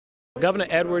Governor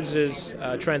Edwards'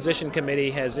 transition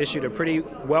committee has issued a pretty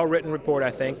well-written report,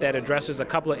 I think, that addresses a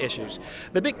couple of issues.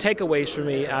 The big takeaways for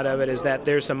me out of it is that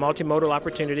there's some multimodal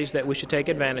opportunities that we should take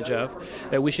advantage of,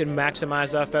 that we should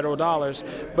maximize our federal dollars,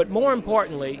 but more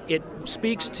importantly, it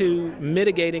speaks to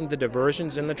mitigating the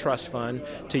diversions in the trust fund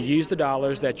to use the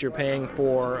dollars that you're paying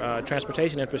for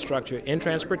transportation infrastructure in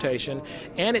transportation,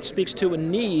 and it speaks to a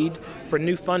need for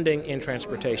new funding in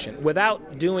transportation.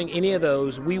 Without doing any of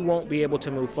those, we won't be able to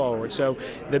move forward. So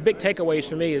the big takeaways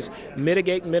for me is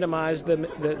mitigate and minimize the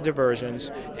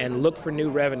diversions and look for new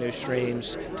revenue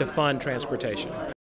streams to fund transportation.